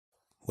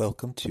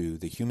Welcome to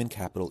the Human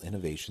Capital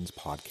Innovations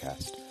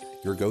Podcast,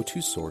 your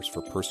go-to source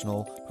for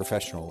personal,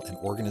 professional, and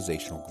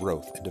organizational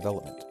growth and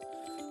development.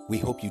 We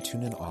hope you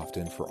tune in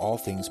often for all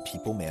things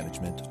people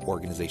management,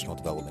 organizational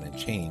development and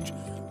change,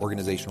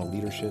 organizational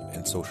leadership,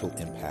 and social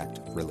impact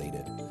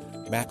related.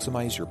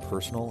 Maximize your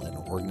personal and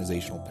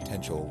organizational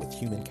potential with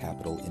Human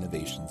Capital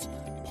Innovations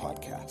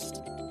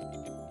Podcast.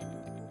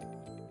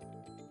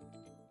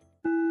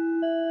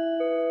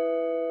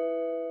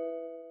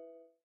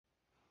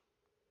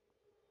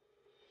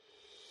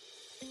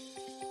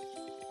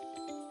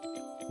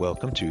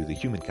 Welcome to the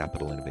Human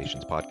Capital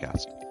Innovations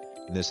Podcast.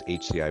 In this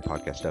HCI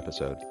podcast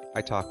episode,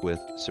 I talk with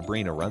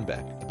Sabrina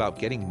Runbeck about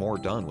getting more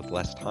done with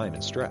less time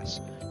and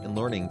stress, and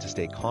learning to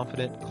stay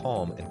confident,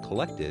 calm, and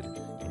collected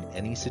in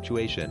any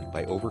situation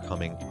by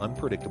overcoming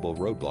unpredictable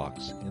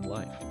roadblocks in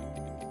life.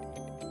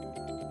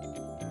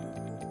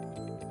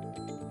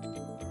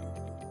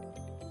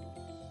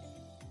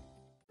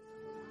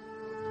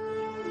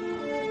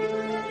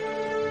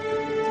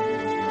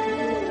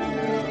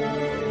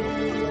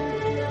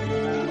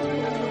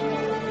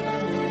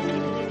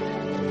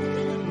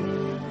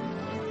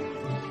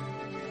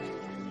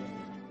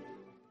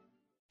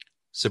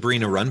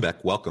 Sabrina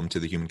Runbeck, welcome to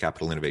the Human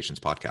Capital Innovations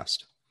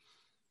Podcast.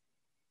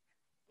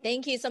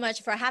 Thank you so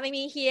much for having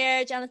me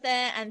here,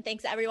 Jonathan, and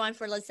thanks everyone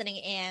for listening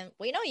in.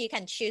 We know you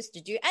can choose to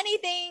do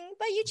anything,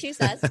 but you choose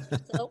us,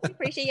 so we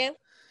appreciate you.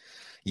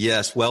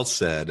 Yes, well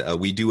said.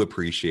 We do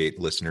appreciate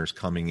listeners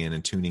coming in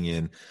and tuning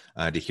in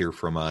to hear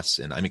from us,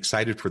 and I'm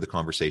excited for the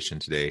conversation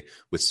today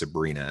with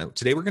Sabrina.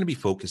 Today we're going to be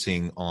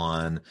focusing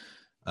on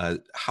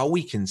how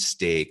we can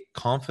stay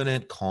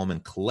confident, calm,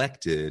 and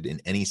collected in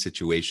any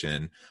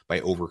situation by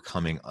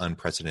overcoming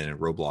unprecedented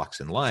roadblocks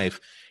in life,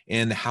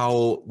 and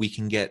how we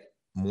can get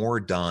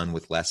more done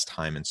with less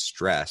time and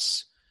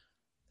stress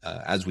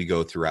as we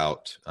go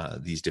throughout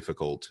these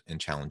difficult and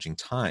challenging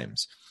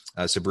times.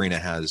 Sabrina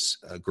has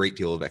a great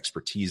deal of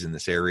expertise in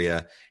this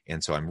area,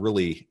 and so I'm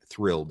really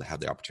thrilled to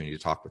have the opportunity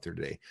to talk with her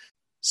today.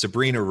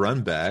 Sabrina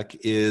Runbeck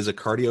is a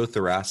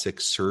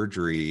cardiothoracic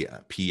surgery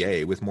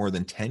PA with more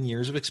than 10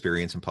 years of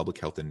experience in public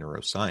health and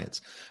neuroscience.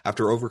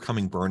 After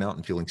overcoming burnout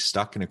and feeling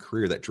stuck in a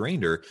career that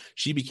drained her,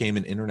 she became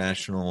an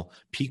international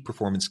peak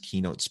performance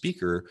keynote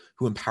speaker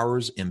who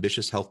empowers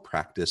ambitious health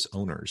practice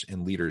owners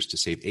and leaders to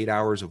save 8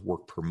 hours of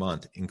work per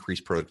month, increase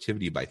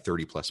productivity by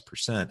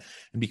 30+%,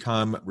 and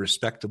become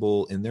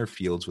respectable in their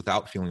fields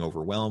without feeling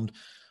overwhelmed,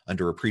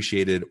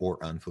 underappreciated,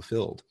 or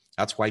unfulfilled.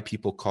 That's why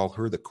people call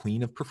her the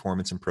queen of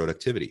performance and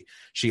productivity.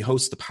 She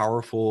hosts the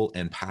Powerful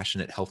and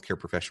Passionate Healthcare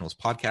Professionals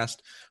podcast,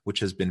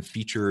 which has been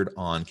featured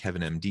on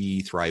Kevin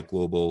MD, Thrive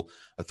Global,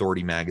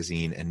 Authority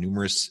Magazine, and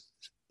numerous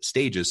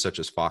stages such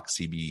as Fox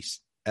CBS,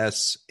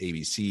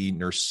 ABC,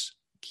 Nurse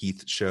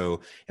Keith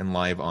Show, and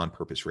live on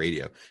Purpose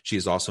Radio. She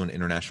is also an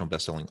international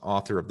best-selling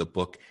author of the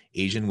book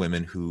Asian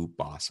Women Who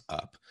Boss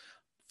Up.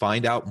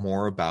 Find out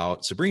more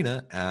about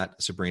Sabrina at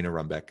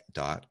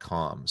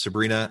sabrinarunbeck.com.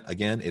 Sabrina,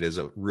 again, it is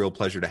a real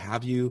pleasure to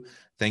have you.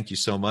 Thank you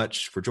so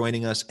much for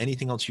joining us.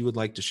 Anything else you would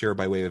like to share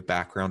by way of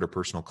background or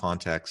personal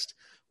context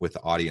with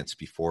the audience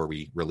before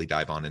we really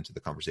dive on into the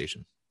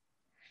conversation?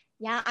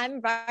 Yeah, I'm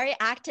very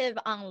active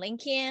on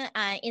LinkedIn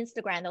and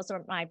Instagram. Those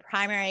are my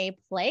primary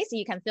place.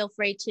 You can feel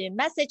free to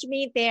message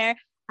me there.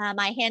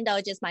 My handle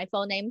is just my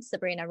full name,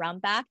 Sabrina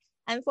Runbeck.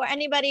 And for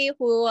anybody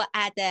who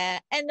at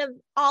the end of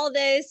all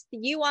this,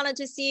 you wanted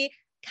to see,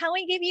 can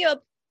we give you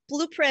a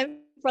blueprint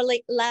for less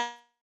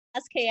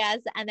chaos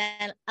and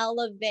then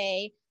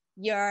elevate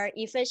your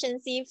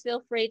efficiency?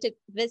 Feel free to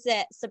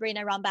visit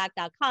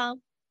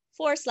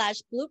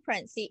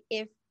sabrinarunbeck.com/blueprint. See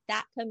if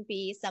that can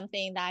be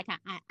something that can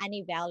add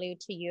any value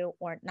to you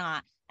or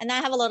not. And I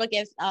have a little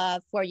gift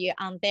for you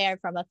on there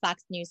from a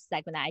Fox News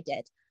segment I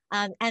did.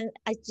 And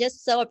I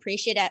just so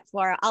appreciate it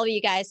for all of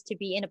you guys to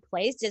be in a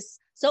place just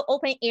so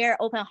open ear,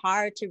 open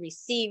heart to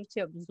receive,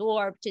 to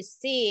absorb, to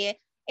see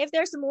if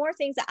there's more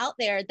things out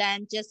there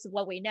than just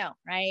what we know,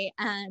 right?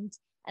 And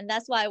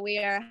that's why we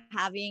are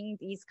having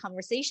these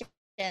conversations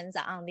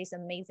on these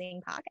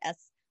amazing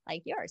podcasts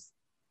like yours.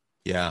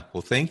 Yeah,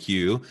 well, thank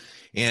you.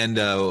 And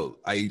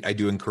I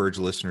do encourage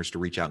listeners to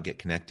reach out and get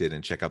connected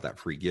and check out that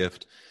free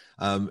gift.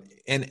 And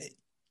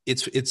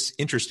it's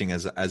interesting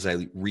as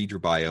I read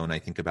your bio and I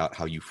think about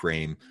how you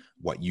frame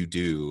what you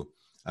do.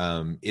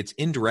 It's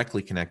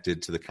indirectly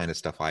connected to the kind of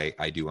stuff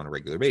I do on a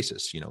regular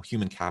basis,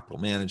 human capital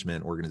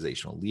management,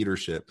 organizational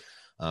leadership,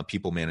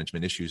 people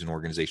management issues, and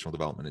organizational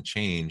development and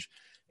change.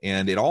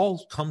 And it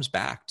all comes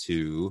back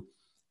to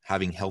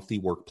having healthy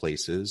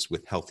workplaces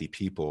with healthy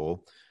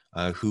people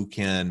who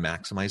can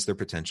maximize their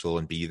potential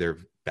and be their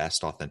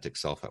best authentic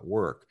self at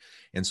work.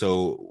 And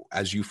so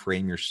as you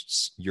frame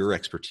your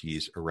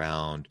expertise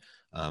around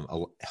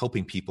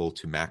helping people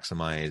to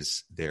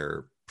maximize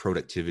their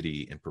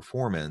productivity and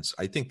performance,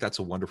 I think that's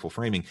a wonderful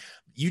framing.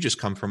 You just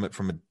come from it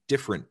from a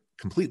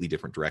completely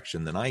different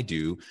direction than I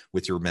do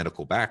with your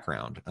medical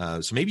background.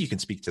 So maybe you can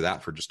speak to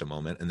that for just a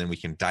moment, and then we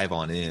can dive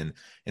on in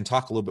and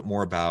talk a little bit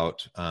more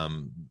about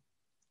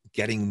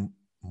getting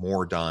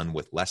more done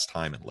with less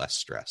time and less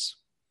stress.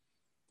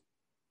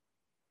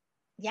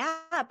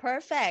 Yeah,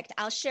 perfect.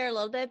 I'll share a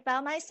little bit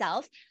about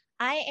myself.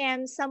 I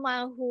am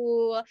someone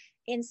who,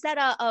 instead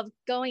of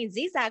going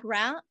zigzag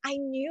route, I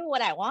knew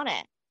what I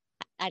wanted.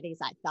 At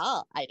least I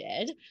thought I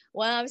did.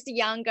 When I was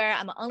younger,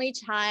 I'm an only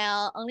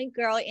child, only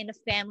girl in the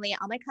family.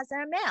 All my cousins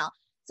are male.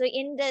 So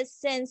in the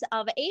sense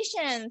of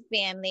Asian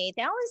family,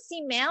 they always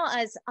see male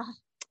as, oh,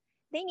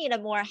 they need a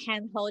more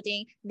hand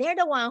holding. They're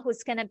the one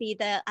who's going to be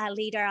the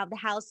leader of the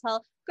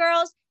household.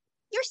 Girls,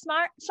 you're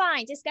smart,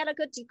 fine. Just get a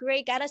good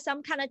degree, get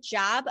some kind of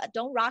job,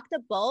 don't rock the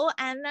boat,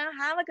 and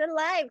have a good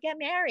life, get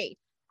married.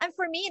 And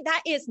for me,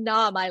 that is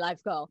not my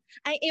life goal.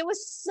 It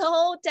was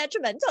so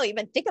detrimental.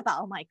 Even think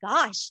about, oh my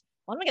gosh,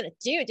 what am I going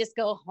to do? Just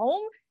go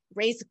home,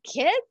 raise a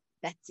kid?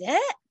 That's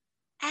it?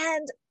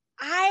 And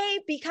I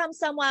become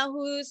someone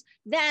who's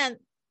then,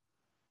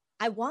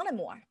 I wanted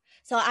more.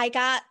 So I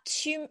got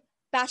 2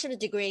 bachelor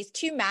degrees,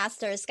 2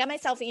 masters, got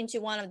myself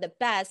into one of the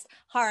best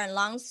heart and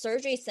lung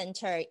surgery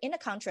center in the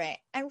country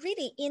and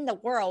really in the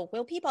world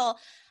where people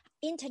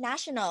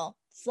international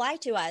fly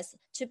to us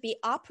to be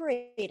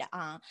operated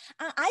on.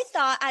 And I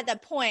thought at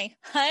that point,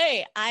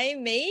 hey, I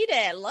made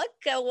it. Look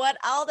at what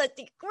all the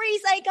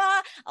degrees I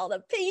got, all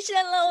the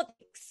patient load,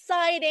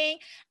 exciting.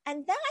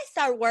 And then I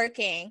started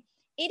working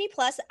 80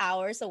 plus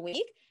hours a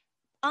week.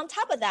 On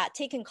top of that,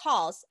 taking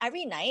calls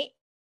every night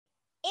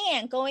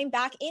and going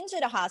back into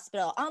the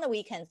hospital on the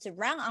weekends to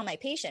run on my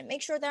patient,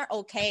 make sure they're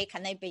okay.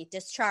 Can they be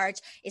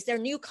discharged? Is there a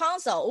new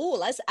consult? Oh,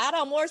 let's add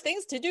on more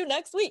things to do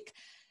next week.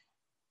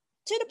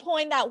 To the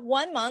point that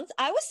 1 month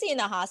I was in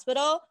the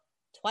hospital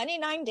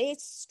 29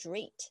 days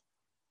straight.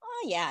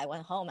 Oh yeah, I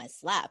went home and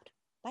slept,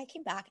 but I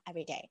came back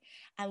every day.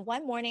 And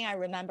one morning I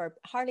remember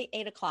hardly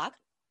 8 o'clock,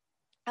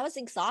 I was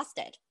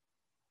exhausted.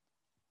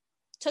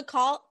 Took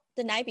call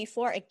the night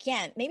before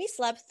again, maybe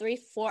slept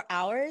 3-4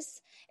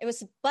 hours. It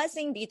was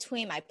buzzing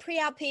between my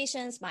pre-op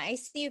patients, my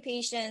ICU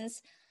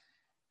patients.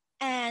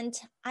 And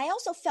I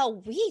also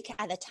felt weak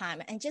at the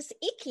time and just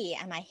icky,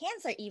 and my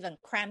hands are even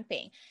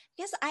cramping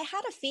because I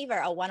had a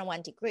fever of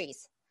 101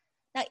 degrees.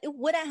 Now, it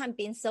wouldn't have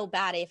been so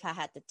bad if I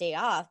had the day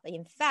off, but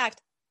in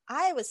fact,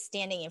 I was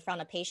standing in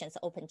front of patients'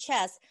 open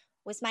chest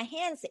with my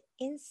hands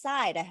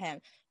inside of him,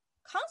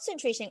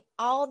 concentrating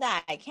all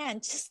that I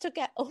can just to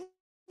get over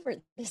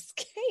this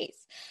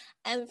case.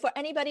 And for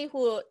anybody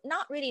who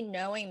not really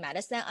knowing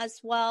medicine as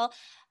well,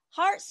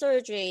 heart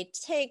surgery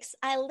takes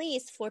at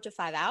least 4 to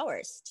 5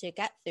 hours to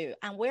get through.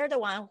 And we're the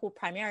one who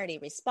primarily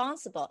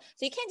responsible.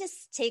 So you can't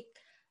just take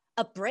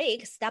a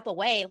break, step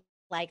away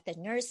like the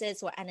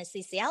nurses or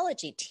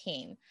anesthesiology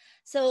team.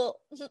 So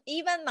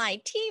even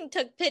my team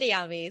took pity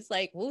on me. It's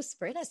like, "Ooh,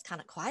 Sabrina's kind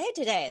of quiet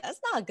today.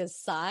 That's not a good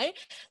sign."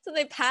 So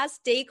they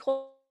passed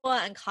Dayquil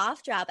and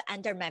cough drop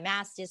under my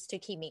mask just to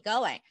keep me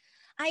going.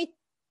 I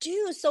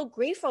do so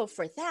grateful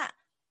for that.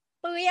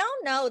 But we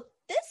all know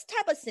this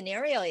type of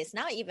scenario is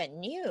not even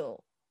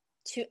new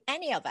to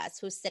any of us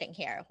who's sitting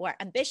here, who are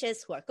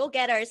ambitious, who are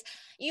go-getters.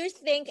 You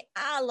think,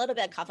 a little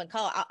bit of cough and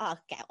cold, I'll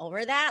get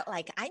over that.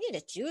 Like, I need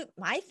to do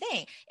my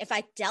thing. If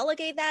I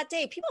delegate that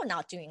day, people are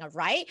not doing it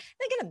right.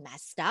 They're going to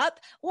mess up,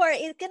 or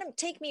it's going to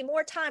take me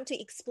more time to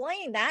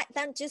explain that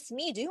than just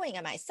me doing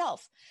it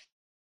myself.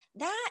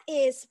 That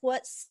is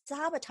what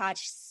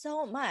sabotage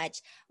so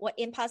much. What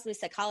in positive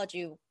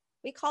psychology,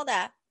 we call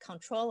that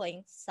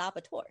controlling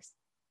saboteurs,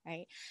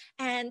 right?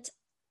 And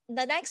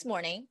the next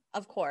morning,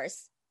 of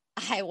course,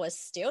 I was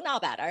still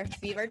not better.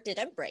 Fever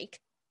didn't break.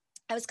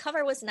 I was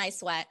covered with nice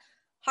sweat.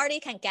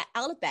 Hardly can get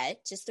out of bed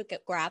just to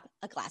grab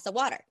a glass of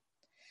water.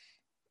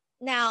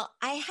 Now,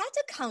 I had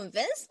to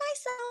convince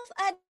myself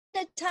at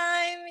the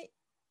time,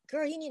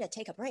 girl, you need to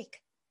take a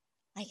break.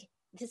 Like,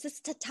 this is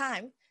the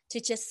time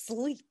to just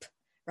sleep,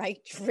 right?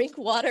 Drink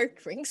water,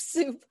 drink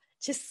soup,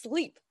 just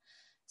sleep.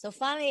 So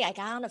finally, I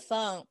got on the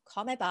phone,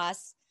 called my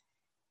boss.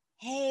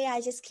 Hey,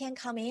 I just can't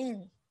come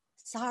in.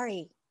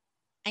 Sorry.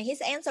 And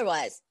his answer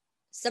was,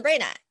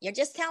 Sabrina, you're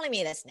just telling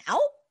me this now?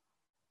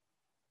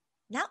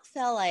 That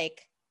felt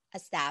like a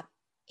stab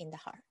in the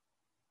heart.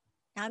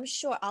 Now, I'm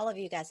sure all of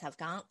you guys have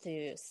gone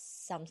through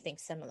something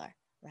similar,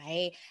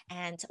 right?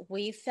 And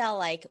we felt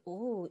like,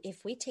 ooh,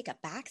 if we take a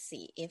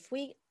backseat, if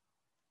we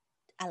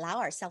allow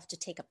ourselves to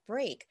take a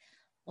break,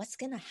 what's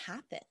going to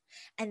happen?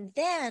 And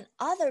then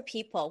other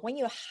people, when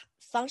you're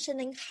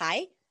functioning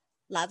high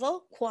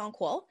level, quote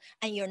unquote,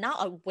 and you're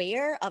not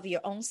aware of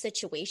your own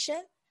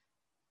situation,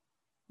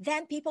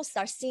 then people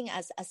start seeing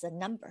us as a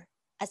number,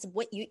 as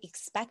what you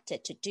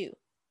expected to do.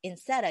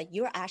 Instead of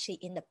you're actually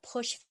in the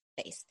push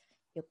phase.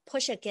 You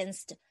push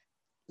against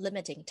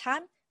limiting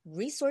time,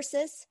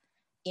 resources,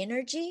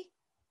 energy,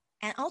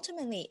 and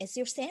ultimately it's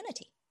your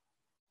sanity.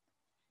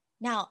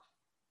 Now,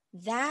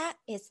 that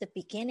is the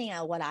beginning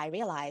of what I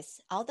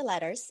realized. All the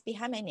letters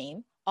behind my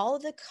name, all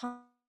the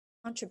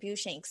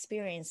contribution,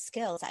 experience,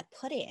 skills I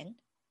put in,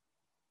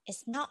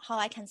 is not how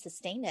I can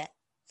sustain it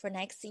for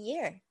next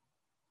year.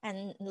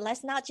 And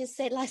let's not just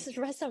say the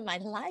rest of my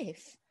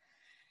life.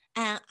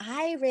 And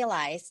I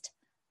realized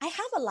I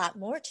have a lot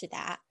more to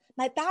that.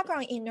 My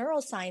background in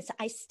neuroscience,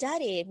 I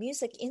studied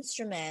music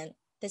instrument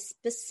the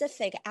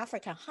specific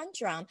African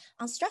humdrum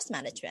on stress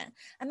management.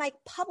 And my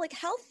public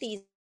health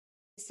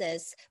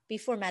thesis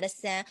before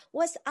medicine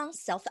was on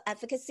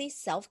self-efficacy,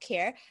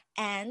 self-care,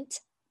 and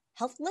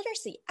health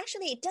literacy.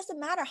 Actually, it doesn't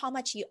matter how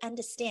much you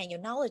understand your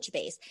knowledge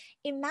base.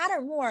 It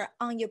matters more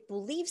on your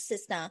belief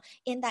system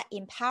in that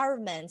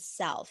empowerment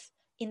self,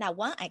 in that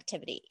one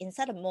activity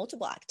instead of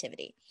multiple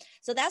activity.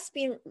 So that's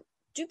been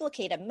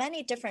duplicated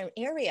many different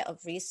area of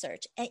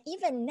research. And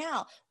even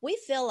now, we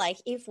feel like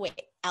if we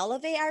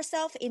elevate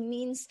ourselves, it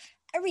means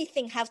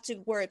everything has to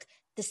work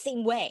the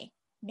same way.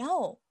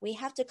 No, we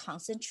have to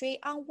concentrate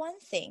on one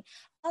thing.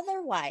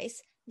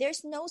 Otherwise,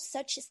 there's no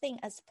such thing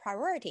as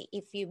priority.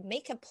 If you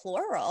make a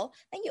plural,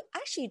 then you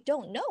actually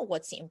don't know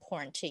what's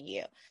important to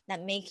you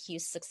that make you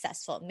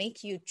successful,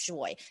 make you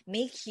joy,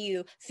 make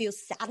you feel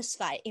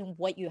satisfied in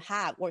what you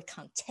have or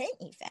content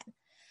even.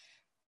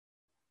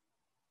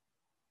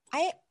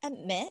 I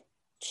admit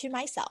to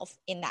myself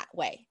in that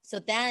way. So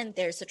then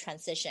there's a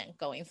transition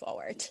going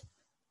forward.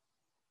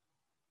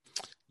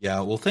 Yeah,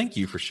 well, thank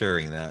you for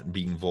sharing that,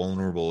 being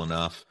vulnerable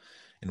enough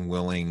and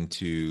willing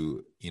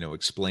to,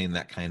 explain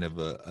that kind of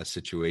a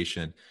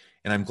situation.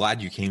 And I'm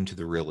glad you came to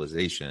the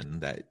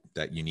realization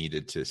that you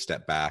needed to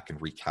step back and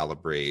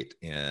recalibrate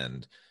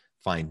and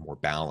find more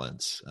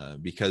balance.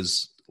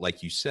 Because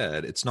like you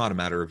said, it's not a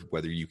matter of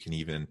whether you can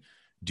even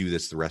do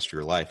this the rest of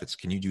your life. It's,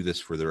 can you do this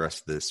for the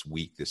rest of this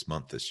week, this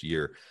month, this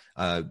year?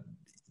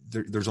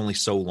 There's only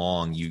so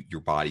long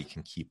your body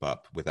can keep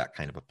up with that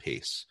kind of a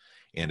pace.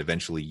 And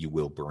eventually you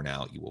will burn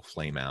out, you will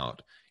flame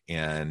out.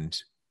 And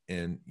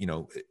in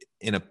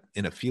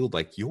a field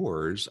like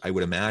yours, I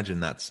would imagine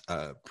that's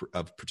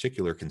of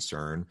particular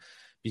concern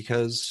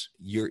because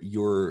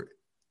you're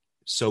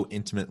so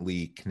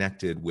intimately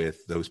connected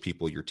with those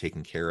people you're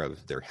taking care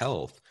of, their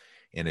health.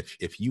 And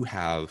if you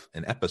have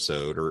an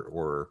episode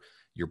or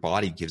your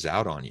body gives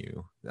out on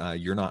you,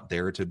 you're not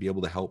there to be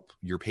able to help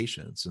your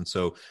patients. And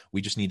so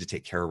we just need to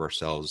take care of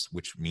ourselves,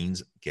 which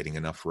means getting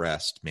enough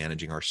rest,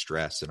 managing our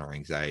stress and our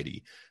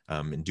anxiety,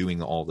 and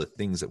doing all the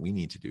things that we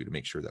need to do to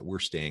make sure that we're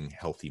staying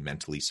healthy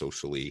mentally,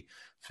 socially,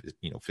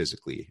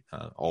 physically,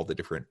 all the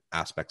different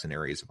aspects and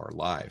areas of our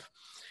life.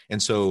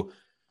 And so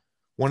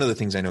one of the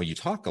things I know you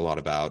talk a lot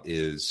about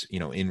is,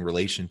 in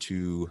relation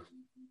to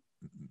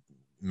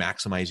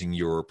maximizing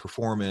your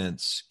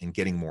performance and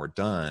getting more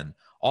done.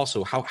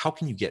 Also, how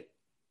can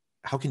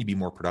you be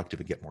more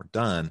productive and get more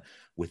done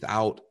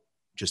without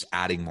just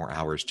adding more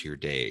hours to your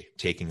day,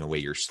 taking away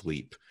your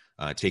sleep,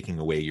 taking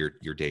away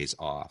your days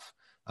off?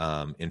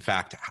 In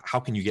fact, how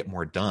can you get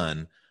more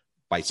done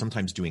by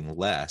sometimes doing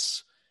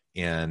less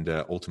and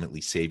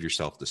ultimately save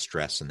yourself the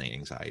stress and the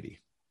anxiety?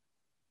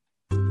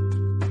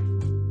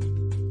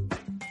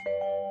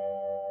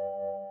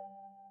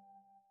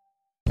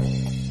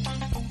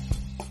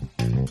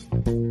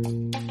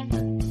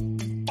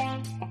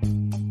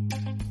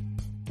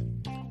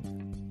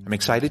 I'm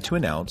excited to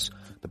announce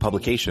the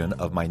publication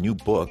of my new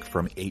book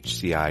from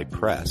HCI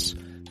Press,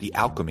 The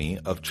Alchemy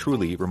of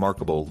Truly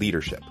Remarkable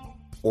Leadership: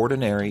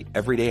 Ordinary,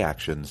 Everyday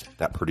Actions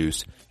that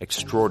Produce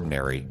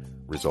Extraordinary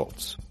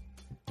Results.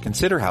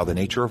 Consider how the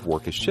nature of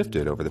work has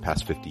shifted over the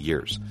past 50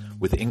 years.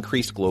 With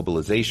increased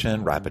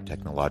globalization, rapid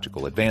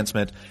technological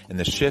advancement, and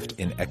the shift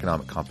in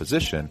economic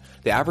composition,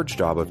 the average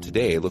job of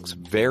today looks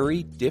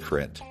very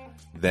different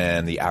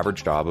than the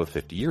average job of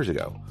 50 years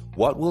ago.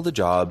 What will the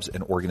jobs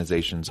and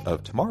organizations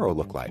of tomorrow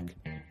look like?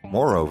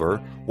 Moreover,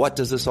 what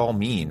does this all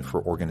mean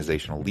for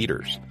organizational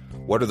leaders?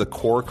 What are the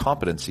core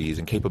competencies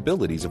and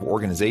capabilities of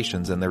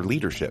organizations and their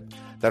leadership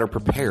that are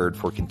prepared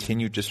for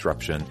continued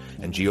disruption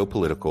and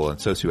geopolitical and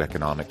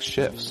socioeconomic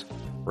shifts?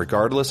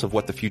 Regardless of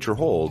what the future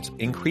holds,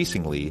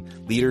 increasingly,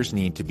 leaders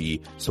need to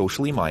be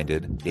socially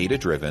minded,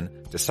 data-driven,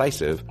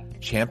 decisive,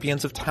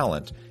 champions of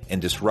talent,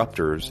 and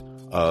disruptors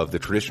of the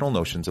traditional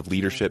notions of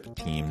leadership,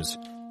 teams,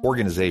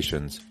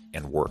 organizations,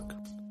 and work.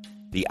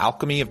 The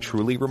Alchemy of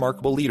Truly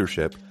Remarkable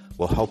Leadership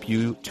will help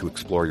you to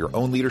explore your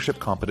own leadership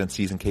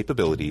competencies and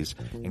capabilities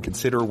and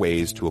consider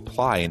ways to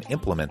apply and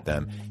implement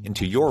them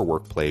into your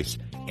workplace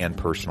and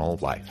personal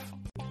life.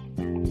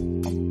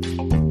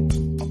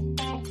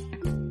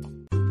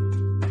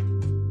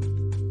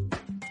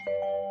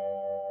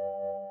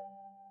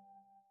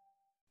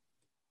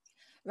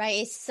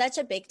 Right. It's such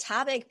a big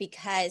topic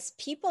because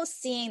people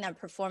seeing their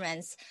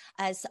performance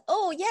as,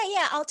 oh,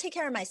 yeah, I'll take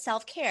care of my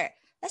self-care.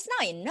 That's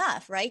not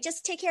enough, right?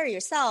 Just take care of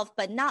yourself,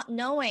 but not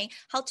knowing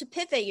how to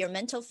pivot your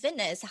mental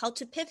fitness, how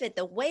to pivot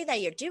the way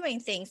that you're doing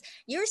things.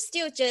 You're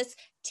still just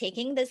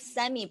taking the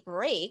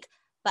semi-break,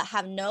 but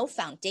have no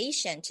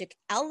foundation to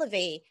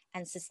elevate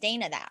and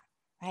sustain that.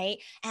 Right.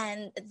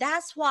 And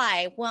that's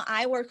why when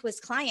I work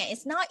with clients,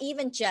 it's not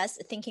even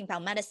just thinking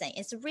about medicine.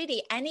 It's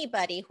really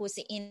anybody who's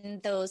in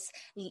those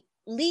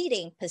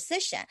leading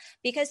position,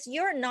 because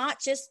you're not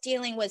just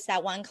dealing with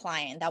that one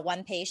client, that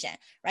one patient,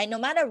 right? No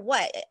matter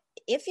what,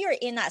 if you're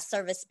in that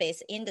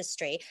service-based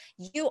industry,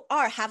 you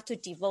have to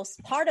devote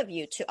part of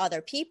you to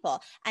other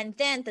people. And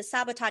then the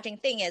sabotaging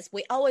thing is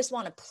we always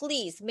want to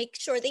please, make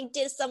sure they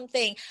did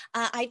something.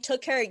 I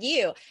took care of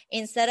you,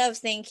 instead of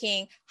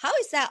thinking, how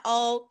is that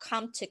all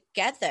come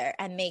together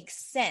and make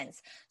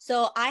sense?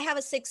 So I have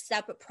a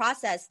 6-step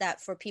process that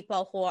for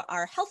people who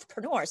are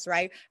healthpreneurs,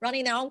 right?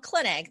 Running their own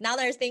clinic. Now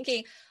they're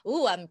thinking,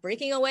 ooh, I'm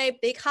breaking away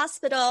big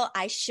hospital.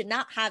 I should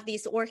not have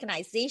this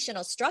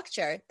organizational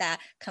structure that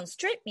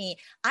constrict me.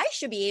 I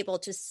should be able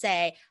to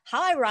say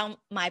how I run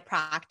my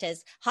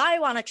practice, how I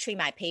want to treat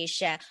my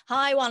patient, how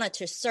I wanted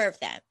to serve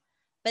them.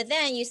 But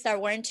then you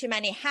start wearing too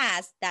many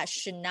hats that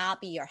should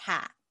not be your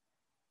hat.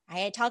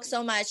 I talk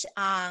so much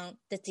on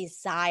the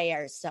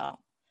desire zone.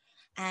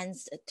 And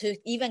to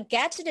even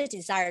get to the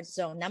desired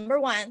zone, number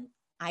one,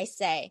 I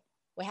say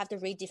we have to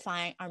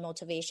redefine our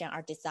motivation,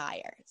 our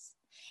desires.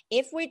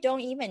 If we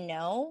don't even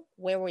know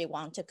where we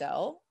want to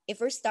go, if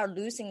we start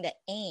losing the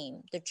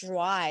aim, the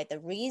drive, the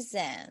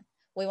reason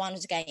we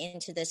wanted to get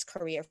into this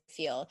career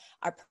field,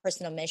 our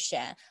personal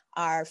mission,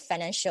 our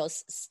financial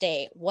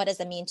state, what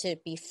does it mean to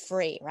be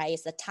free, right?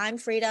 It's the time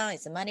freedom,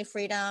 it's the money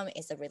freedom,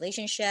 it's the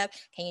relationship.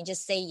 Can you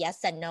just say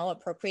yes and no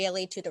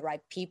appropriately to the right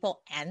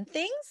people and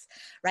things,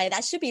 right?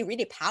 That should be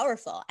really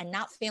powerful, and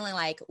not feeling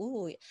like,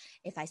 ooh,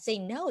 if I say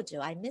no, do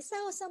I miss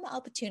out on some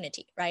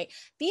opportunity, right?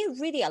 Be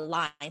really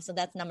aligned. So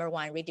that's number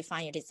one,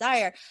 redefine your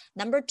desire.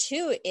 Number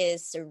two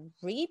is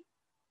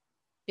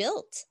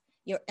rebuild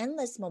your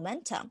endless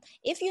momentum.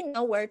 If you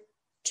know where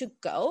to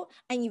go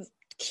and you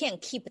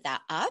can't keep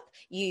that up,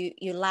 you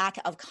lack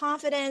of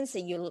confidence,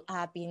 you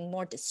being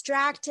more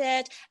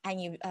distracted,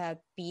 and you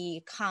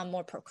become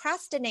more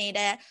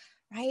procrastinated,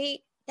 right?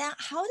 Then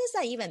how does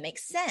that even make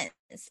sense?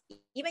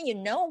 Even you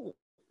know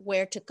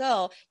where to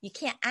go, you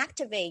can't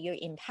activate your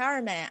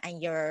empowerment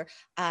and your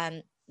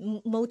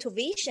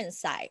motivation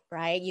side,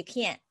 right? You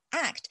can't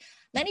act.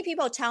 Many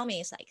people tell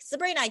me, it's like,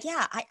 Sabrina,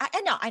 yeah,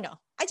 I know.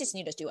 I just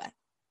need to do it.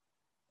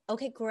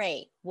 Okay,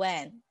 great.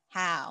 When?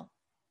 How?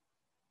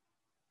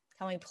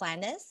 Can we plan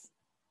this?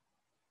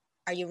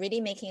 Are you really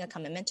making a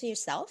commitment to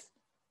yourself?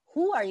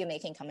 Who are you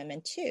making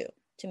commitment to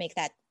make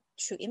that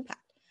true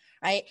impact,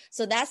 right?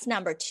 So that's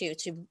number two,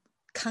 to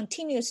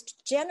continue to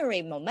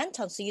generate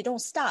momentum so you don't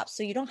stop,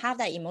 so you don't have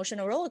that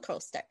emotional roller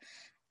coaster.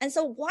 And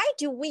so why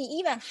do we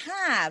even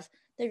have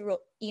the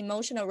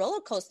emotional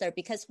roller coaster?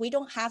 Because we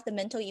don't have the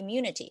mental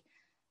immunity.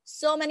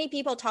 So many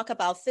people talk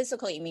about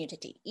physical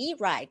immunity, eat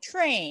right,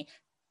 train,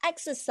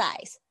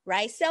 exercise,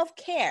 right?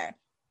 Self-care.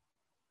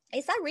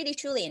 Is that really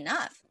truly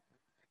enough?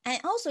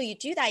 And also you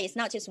do that, it's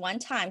not just 1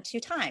 time, 2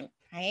 times,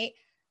 right?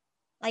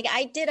 Like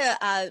I did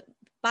a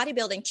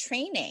bodybuilding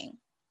training.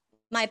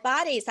 My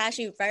body is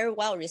actually very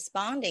well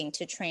responding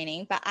to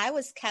training, but I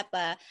was kept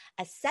a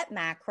set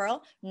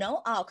macro,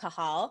 no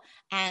alcohol,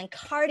 and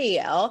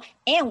cardio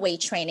and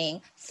weight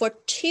training for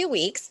 2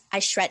 weeks. I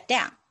shred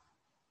down,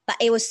 but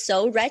it was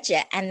so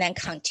rigid and then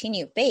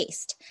continue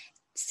based.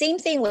 Same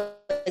thing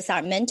with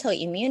our mental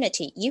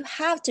immunity. You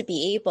have to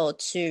be able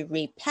to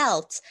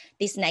repel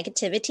these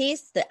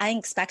negativities, the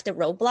unexpected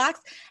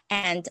roadblocks,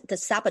 and the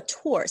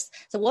saboteurs.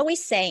 So what we're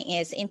saying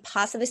is, in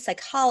positive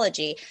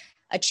psychology,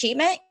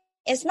 achievement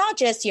is not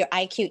just your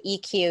IQ,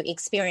 EQ,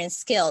 experience,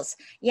 skills.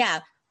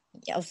 Yeah,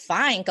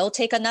 fine, go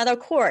take another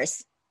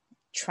course,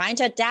 trying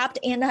to adapt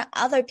in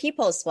other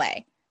people's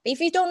way. But if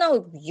you don't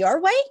know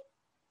your way,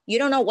 you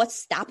don't know what's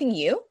stopping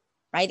you,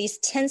 right? These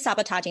 10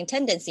 sabotaging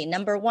tendencies.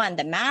 Number one,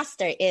 the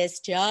master is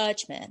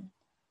judgment.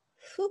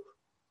 Whew.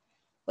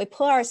 We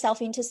put ourselves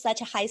into such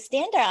a high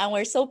standard, and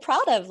we're so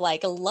proud of,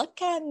 like,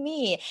 look at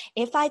me.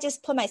 If I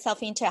just put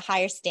myself into a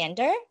higher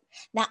standard,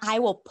 then I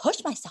will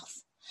push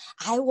myself.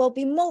 I will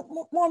be more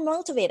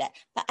motivated.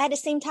 But at the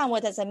same time,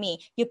 what does it mean?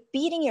 You're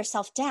beating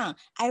yourself down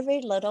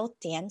every little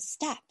damn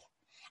step.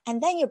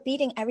 And then you're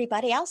beating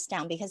everybody else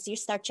down because you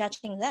start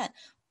judging them.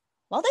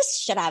 Well, this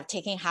should have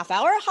taken half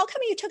hour. How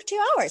come you took 2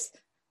 hours?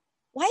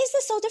 Why is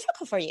this so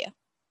difficult for you?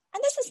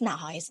 And this is not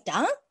how it's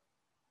done,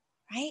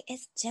 right?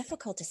 It's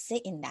difficult to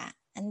sit in that.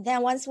 And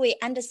then once we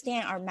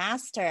understand our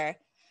master,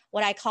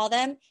 what I call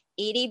them,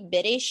 itty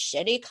bitty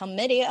shitty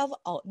committee of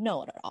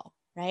know-it-all,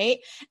 right?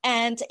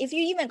 And if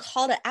you even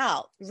call it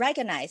out,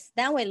 recognize,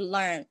 then we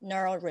learn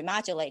neural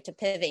remodulate to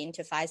pivot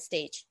into 5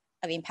 stage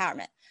of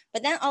empowerment,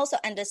 but then also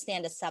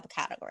understand the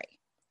subcategory,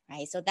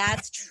 right? So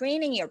that's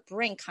training your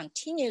brain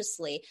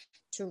continuously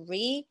to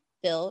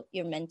rebuild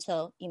your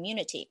mental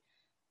immunity.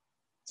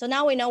 So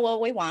now we know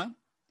what we want.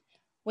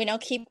 We know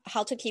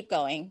how to keep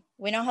going.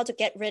 We know how to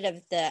get rid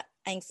of the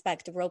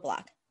unexpected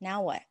roadblock.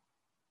 Now what?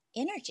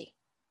 Energy.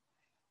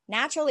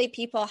 Naturally,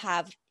 people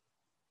have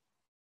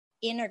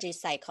energy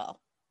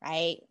cycle,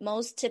 right?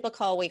 Most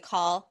typical we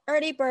call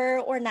early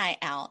bird or night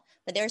owl,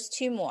 but there's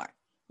 2 more.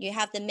 You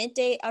have the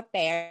midday of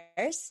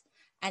bears,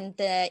 and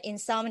the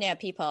insomnia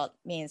people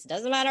means it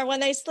doesn't matter when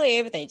they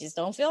sleep, they just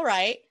don't feel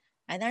right.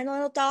 And they're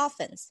little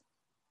dolphins.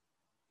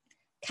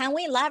 Can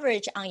we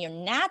leverage on your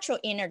natural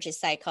energy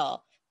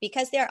cycle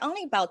because there are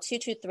only about 2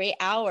 to 3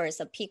 hours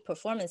of peak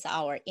performance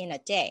hour in a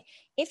day.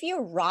 If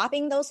you're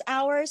robbing those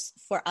hours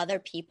for other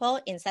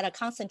people instead of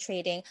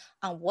concentrating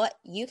on what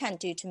you can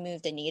do to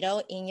move the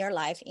needle in your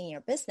life, in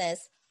your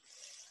business,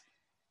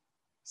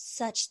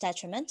 such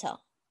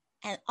detrimental.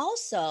 And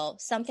also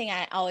something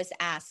I always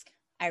ask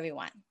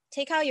everyone,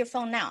 take out your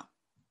phone now,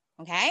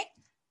 okay?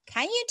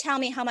 Can you tell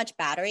me how much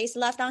battery is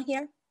left on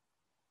here?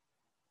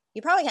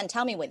 You probably can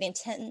tell me within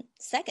 10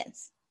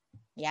 seconds,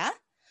 yeah?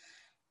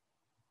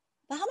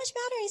 But how much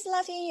battery is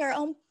left in your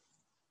own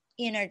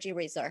energy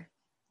reserve?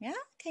 Yeah,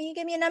 can you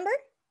give me a number?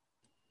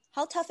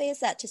 How tough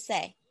is that to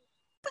say?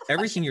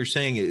 Everything you're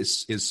saying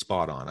is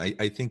spot on.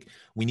 I think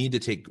we need to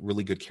take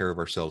really good care of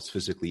ourselves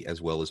physically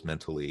as well as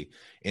mentally.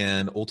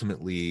 And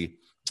ultimately,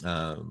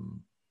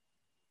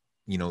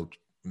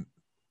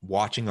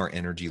 watching our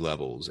energy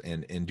levels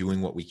and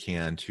doing what we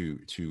can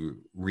to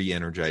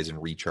re-energize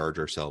and recharge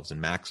ourselves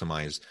and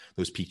maximize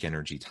those peak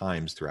energy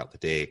times throughout the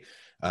day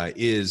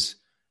is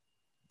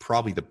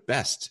probably the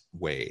best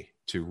way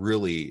to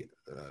really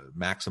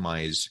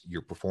maximize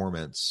your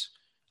performance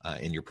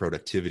and your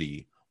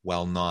productivity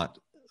while not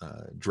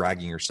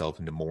dragging yourself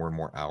into more and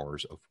more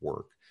hours of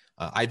work.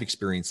 I've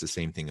experienced the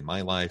same thing in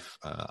my life.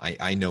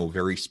 I know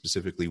very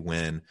specifically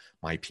when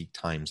my peak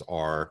times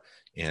are.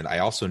 And I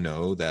also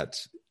know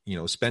that,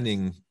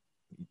 spending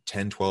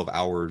 10, 12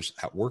 hours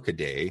at work a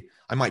day,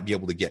 I might be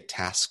able to get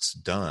tasks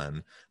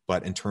done.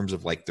 But in terms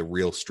of like the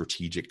real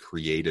strategic,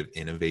 creative,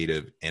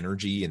 innovative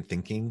energy and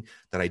thinking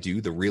that I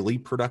do, the really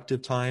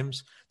productive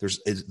times,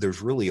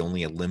 there's really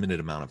only a limited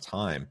amount of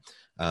time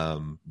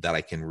that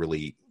I can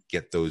really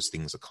get those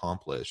things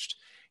accomplished.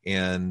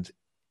 And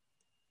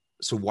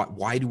so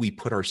why do we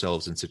put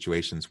ourselves in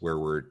situations where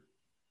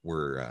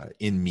we're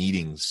in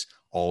meetings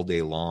all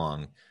day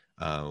long,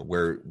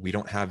 where we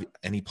don't have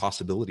any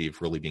possibility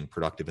of really being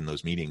productive in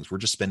those meetings? We're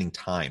just spending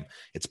time.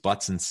 It's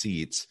butts and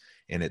seats,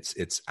 and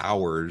it's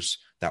hours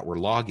that we're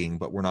logging,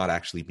 but we're not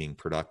actually being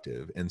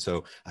productive. And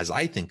so as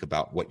I think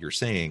about what you're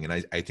saying,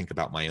 and I think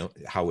about my own,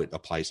 how it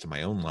applies to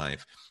my own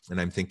life, and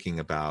I'm thinking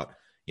about,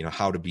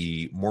 how to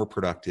be more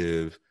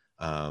productive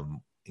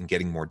and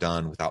getting more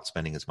done without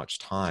spending as much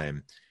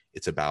time.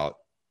 It's about,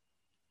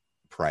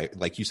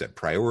 like you said,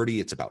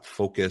 priority. It's about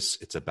focus.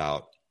 It's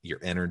about your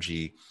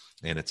energy,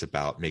 and it's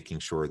about making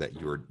sure that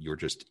you're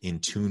just in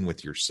tune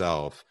with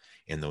yourself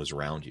and those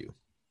around you.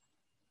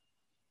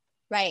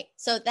 Right.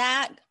 So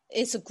that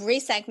is a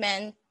great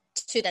segment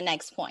to the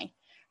next point,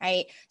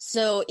 right?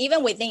 So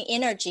even within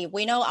energy,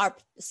 we know our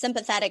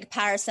sympathetic,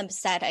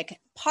 parasympathetic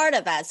part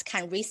of us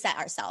can reset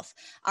ourselves.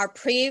 Our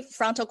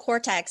prefrontal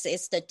cortex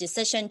is the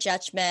decision,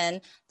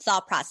 judgment,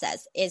 thought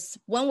process. It's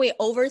when we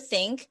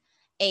overthink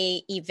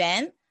a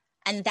event,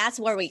 and that's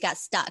where we got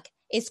stuck.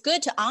 It's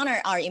good to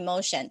honor our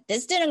emotion.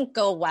 This didn't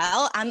go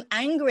well. I'm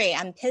angry.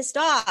 I'm pissed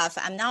off.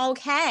 I'm not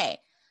okay.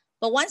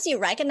 But once you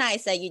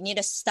recognize that, you need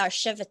to start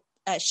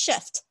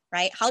shift,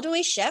 right? How do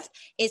we shift?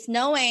 It's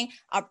knowing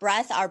our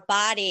breath, our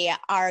body,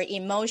 our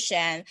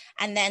emotion,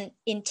 and then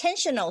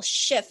intentional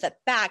shift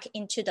back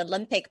into the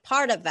limbic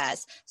part of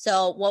us.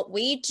 So what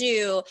we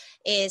do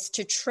is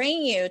to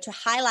train you to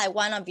highlight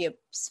one of your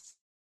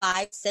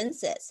 5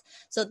 senses.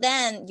 So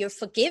then you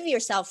forgive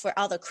yourself for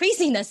all the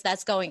craziness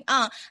that's going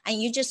on,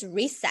 and you just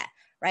reset,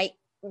 right?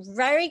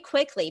 Very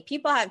quickly.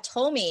 People have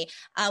told me,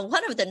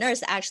 one of the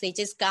nurses actually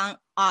just gone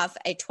off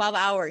a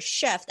 12-hour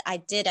shift. I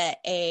did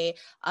a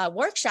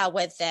workshop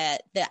with the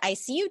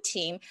ICU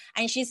team,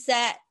 and she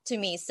said to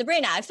me,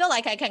 Sabrina, I feel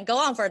like I can go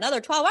on for another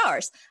 12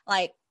 hours.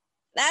 Like,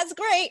 that's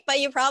great,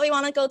 but you probably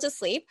want to go to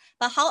sleep.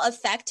 But how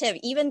effective,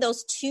 even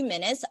those 2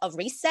 minutes of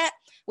reset,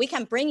 we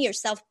can bring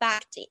yourself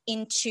back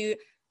into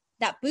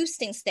that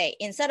boosting state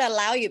instead of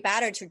allow your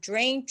battery to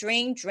drain.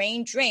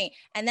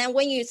 And then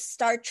when you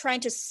start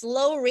trying to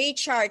slow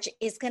recharge,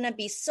 it's going to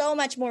be so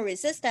much more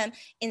resistant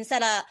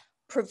instead of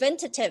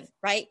preventative,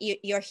 right?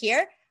 You're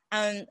here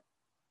and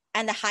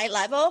the high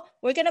level,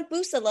 we're going to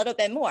boost a little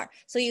bit more.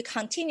 So you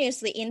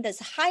continuously in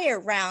this higher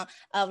round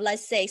of,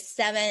 let's say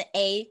 7,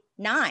 8,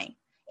 9,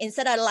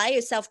 instead of allow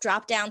yourself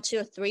drop down to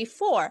a 3,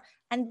 4.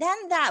 And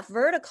then that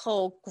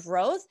vertical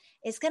growth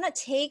is going to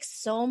take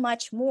so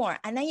much more.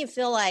 And then you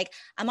feel like,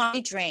 I'm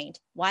already drained.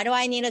 Why do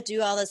I need to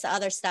do all this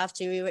other stuff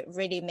to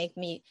really make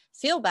me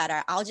feel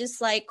better? I'll just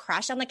like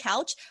crash on the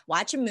couch,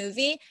 watch a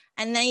movie,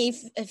 and then you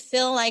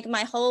feel like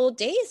my whole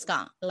day is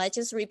gone. Let's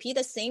just repeat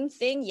the same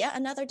thing yet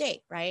another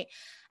day, right?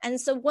 And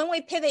so when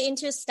we pivot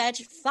into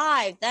stage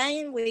 5,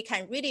 then we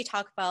can really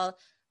talk about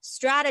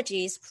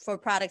strategies for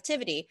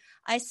productivity.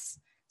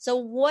 So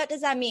what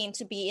does that mean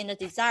to be in the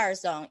desire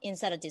zone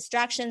instead of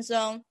distraction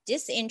zone,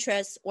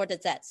 disinterest, or the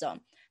Z zone?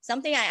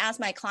 Something I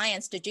ask my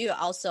clients to do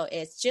also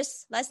is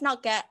just let's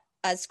not get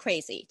as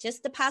crazy.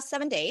 Just the past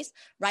 7 days,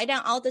 write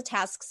down all the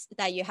tasks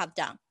that you have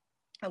done,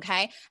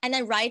 okay? And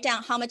then write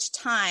down how much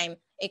time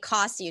it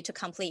costs you to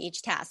complete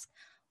each task.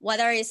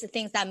 Whether it's the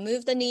things that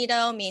move the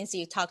needle, means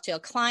you talked to a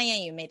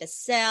client, you made a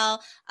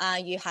sale,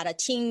 you had a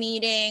team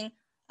meeting,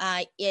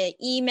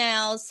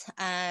 emails,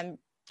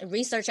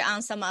 research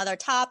on some other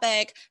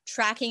topic,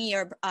 tracking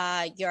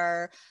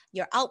your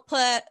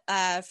output,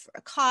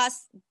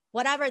 costs,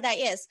 whatever that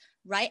is,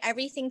 write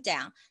everything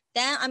down.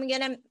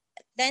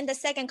 Then the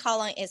second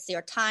column is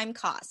your time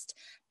cost.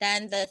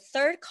 Then the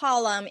third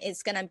column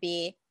is going to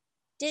be,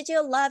 did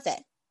you love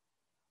it?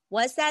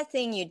 What's that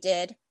thing you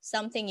did?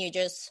 Something you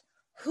just,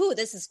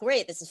 this is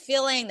great. This is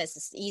feeling, this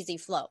is easy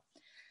flow.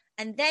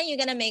 And then you're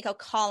going to make a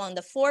column.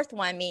 The fourth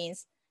one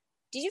means,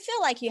 did you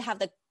feel like you have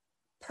the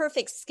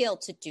perfect skill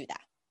to do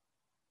that?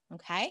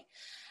 Okay.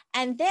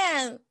 And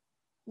then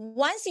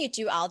once you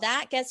do all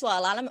that, guess what?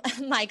 A lot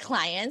of my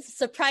clients,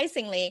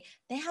 surprisingly,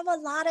 they have a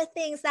lot of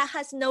things that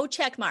has no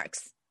check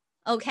marks.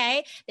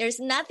 Okay. There's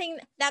nothing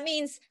that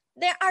means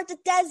there are the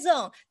dead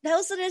zone.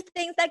 Those are the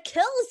things that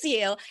kills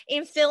you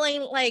in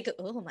feeling like,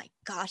 oh my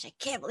gosh, I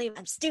can't believe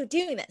I'm still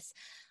doing this.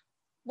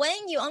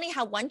 When you only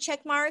have one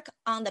check mark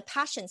on the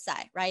passion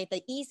side, right?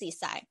 The easy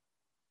side,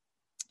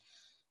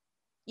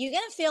 you're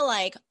going to feel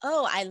like,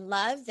 oh, I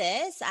love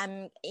this.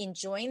 I'm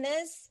enjoying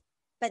this,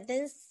 but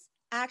this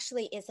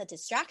actually is a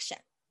distraction.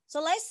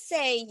 So let's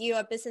say you're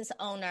a business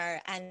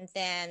owner and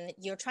then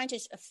you're trying to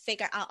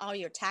figure out all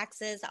your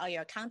taxes, all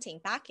your accounting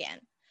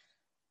backend.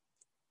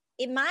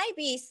 It might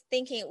be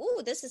thinking,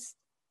 oh, this is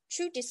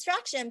true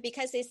distraction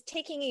because it's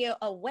taking you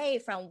away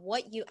from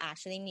what you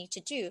actually need to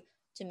do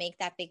to make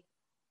that big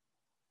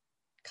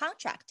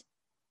contract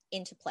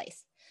into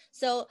place.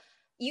 So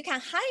you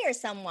can hire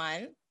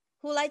someone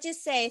who, let's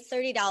just say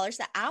 $30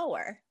 an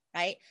hour,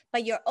 right?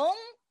 But your own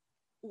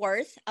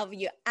worth of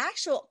your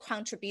actual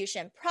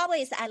contribution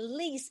probably is at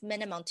least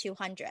minimum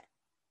 200.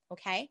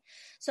 Okay.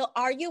 So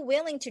are you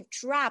willing to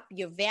drop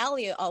your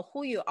value of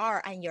who you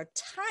are and your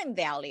time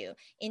value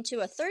into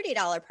a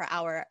 $30 per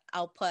hour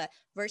output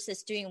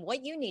versus doing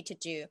what you need to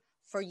do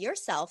for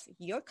yourself,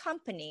 your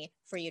company,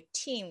 for your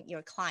team,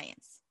 your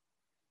clients?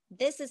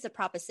 This is a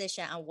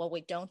proposition on what we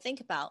don't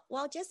think about.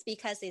 Well, just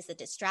because it's a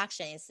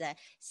distraction, it's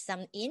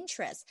some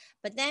interest.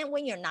 But then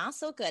when you're not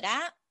so good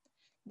at,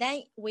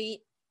 then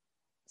we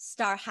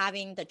start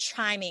having the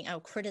chiming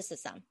of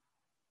criticism.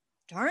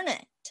 Darn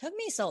it, took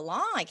me so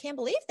long. I can't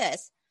believe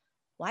this.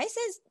 Why is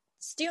it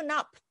still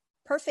not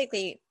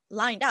perfectly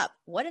lined up?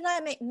 What did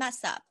I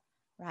mess up,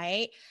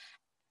 right?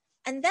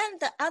 And then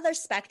the other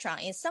spectrum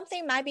is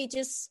something might be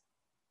just,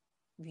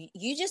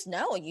 you just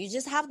know, you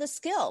just have the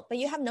skill, but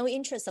you have no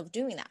interest of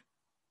doing that,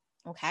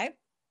 okay?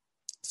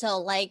 So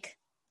like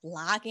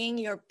logging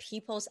your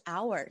people's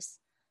hours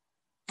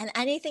and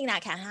anything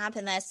that can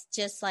happen that's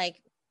just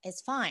like,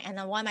 it's fine. And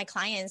then one of my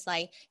clients,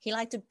 like, he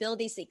liked to build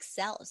these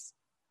Excels.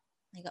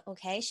 I go,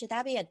 okay, should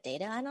that be a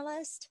data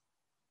analyst?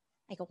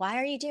 I go, why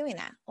are you doing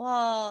that?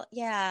 Well,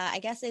 yeah, I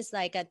guess it's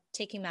like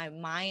taking my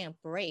mind a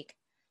break.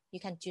 You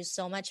can do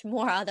so much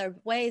more other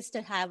ways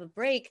to have a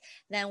break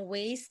than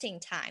wasting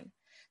time.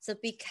 So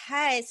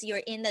because you're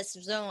in this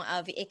zone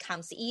of it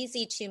comes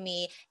easy to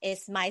me,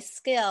 it's my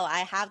skill, I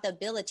have the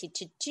ability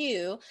to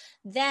do,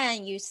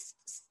 then you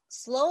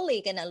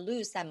slowly going to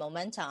lose that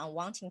momentum on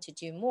wanting to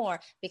do more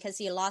because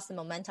you lost the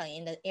momentum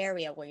in the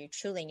area where you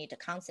truly need to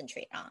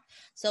concentrate on.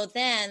 So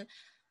then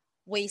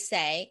we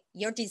say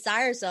your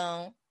desire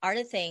zone are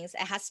the things,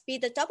 it has to be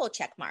the double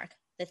check mark,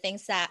 the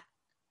things that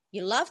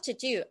you love to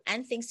do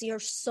and things you're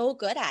so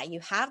good at.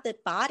 You have the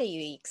body,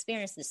 you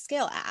experience the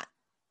skill at,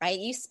 right?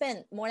 You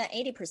spend more than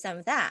 80%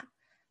 of that.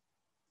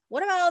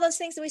 What about all those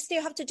things that we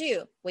still have to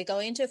do? We go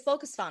into a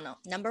focus funnel.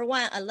 Number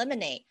one,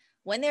 eliminate.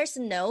 When there's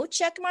no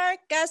check mark,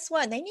 guess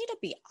what? They need to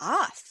be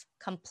off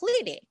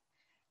completely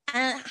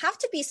and have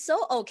to be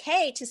so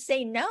okay to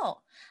say no.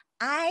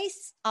 I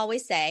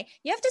always say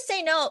you have to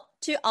say no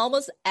to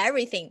almost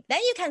everything. Then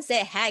you can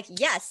say heck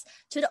yes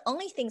to the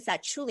only things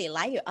that truly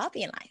light you up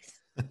in life.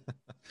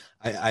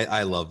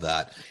 I love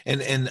that.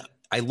 And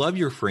I love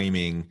your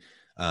framing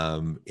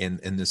and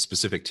the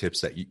specific tips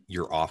that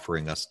you're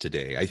offering us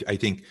today. I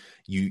think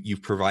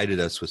you've provided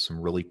us with some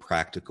really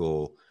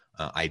practical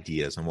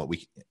ideas on what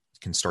we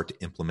can start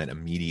to implement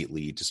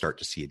immediately to start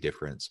to see a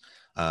difference.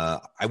 I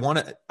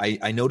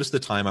noticed the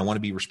time. I want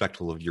to be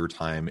respectful of your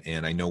time,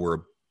 and I know we're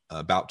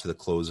about to the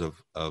close of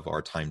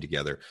our time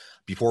together.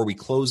 Before we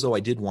close, though,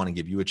 I did want to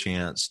give you a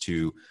chance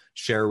to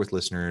share with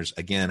listeners,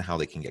 again, how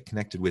they can get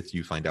connected with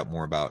you, find out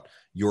more about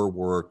your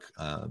work,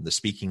 the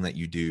speaking that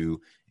you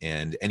do,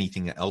 and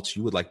anything else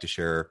you would like to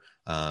share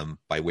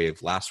by way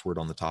of last word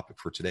on the topic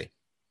for today.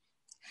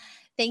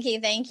 Thank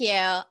you.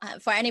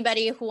 For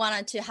anybody who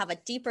wanted to have a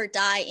deeper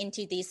dive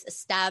into these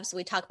steps,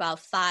 we talk about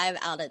 5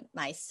 out of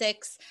my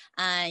 6.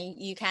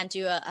 You can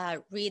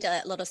read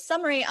a little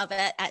summary of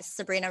it at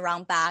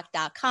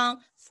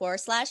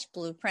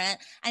sabrinarunbeck.com/blueprint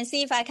and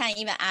see if I can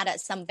even add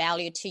some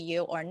value to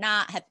you or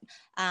not.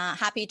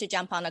 Happy to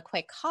jump on a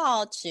quick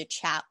call to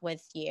chat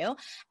with you.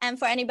 And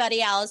for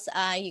anybody else,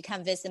 you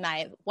can visit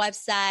my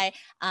website.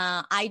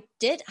 I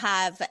did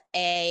have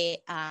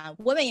a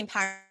women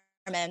empowerment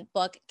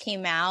book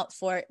came out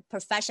for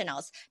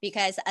professionals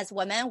because as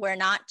women, we're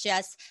not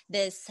just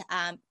this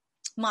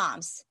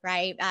moms,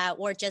 right?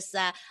 Or just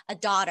a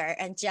daughter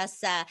and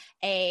just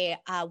a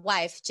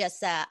wife,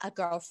 just a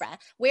girlfriend.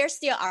 We're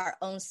still our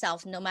own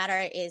self, no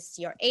matter is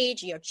your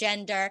age, your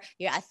gender,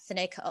 your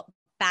ethnic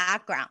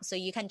background. So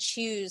you can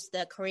choose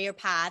the career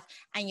path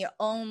and your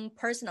own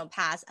personal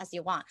path as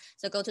you want.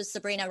 So go to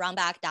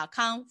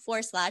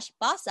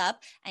sabrinarunbeck.com/bossup.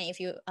 And if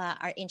you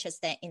are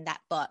interested in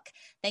that book,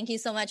 thank you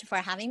so much for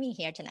having me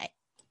here tonight.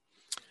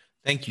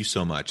 Thank you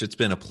so much. It's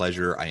been a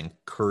pleasure. I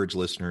encourage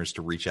listeners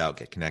to reach out,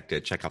 get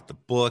connected, check out the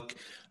book,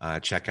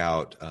 check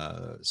out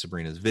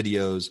Sabrina's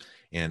videos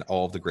and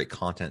all of the great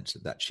content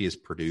that she has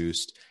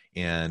produced.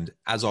 And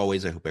as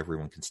always, I hope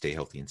everyone can stay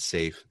healthy and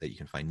safe, that you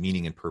can find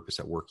meaning and purpose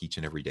at work each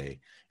and every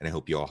day. And I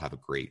hope you all have a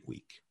great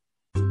week.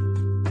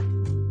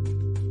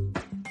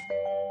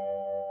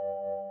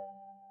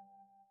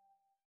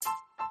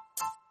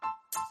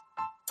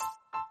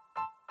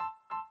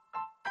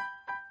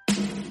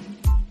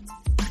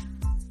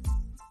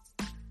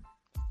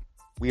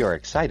 We are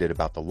excited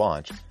about the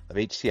launch of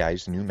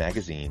HCI's new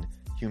magazine,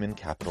 Human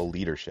Capital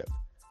Leadership.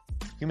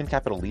 Human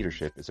Capital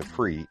Leadership is a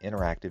free,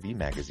 interactive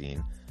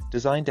e-magazine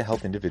designed to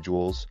help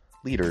individuals,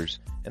 leaders,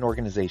 and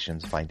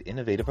organizations find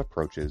innovative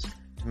approaches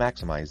to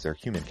maximize their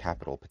human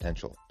capital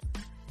potential.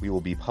 We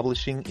will be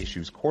publishing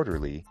issues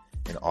quarterly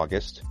in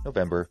August,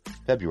 November,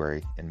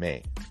 February, and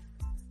May.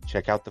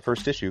 Check out the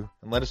first issue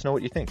and let us know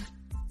what you think.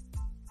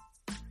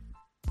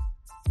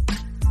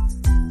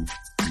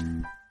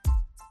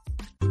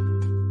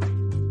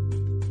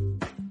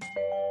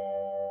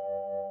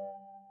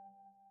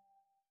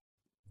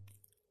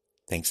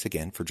 Thanks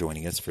again for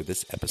joining us for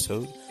this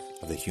episode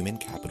of the Human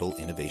Capital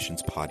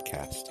Innovations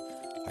Podcast.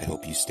 I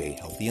hope you stay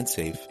healthy and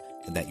safe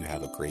and that you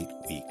have a great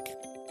week.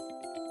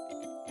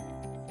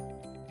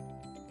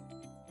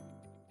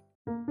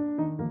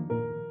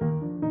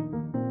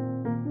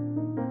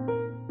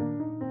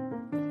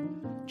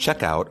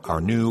 Check out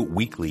our new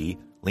weekly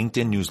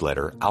LinkedIn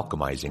newsletter,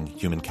 Alchemizing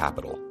Human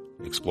Capital,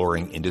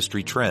 exploring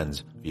industry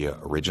trends via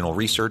original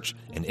research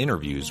and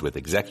interviews with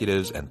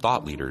executives and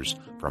thought leaders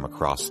from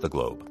across the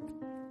globe.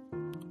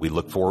 We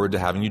look forward to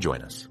having you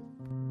join us.